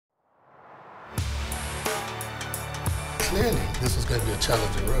clearly this was going to be a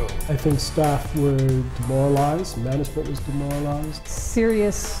challenging road. I think staff were demoralized, management was demoralized.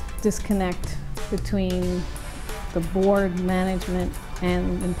 Serious disconnect between the board, management,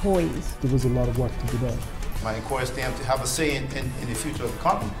 and employees. There was a lot of work to be done. I encourage them to have a say in the future of the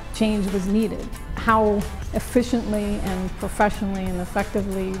company. Change was needed. How efficiently and professionally and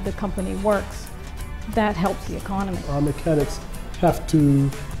effectively the company works, that helps the economy. Our mechanics have to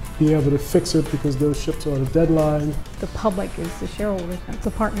be able to fix it because those ships are on a deadline. The public is the shareholders. It's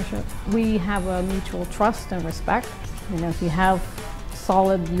a partnership. We have a mutual trust and respect. You know, if you have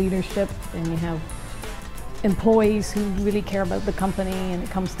solid leadership and you have employees who really care about the company and it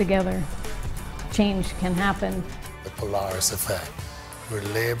comes together, change can happen. The Polaris Effect, where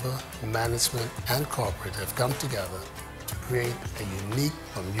labor, management, and corporate have come together to create a unique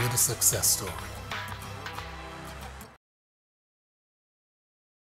Bermuda success story.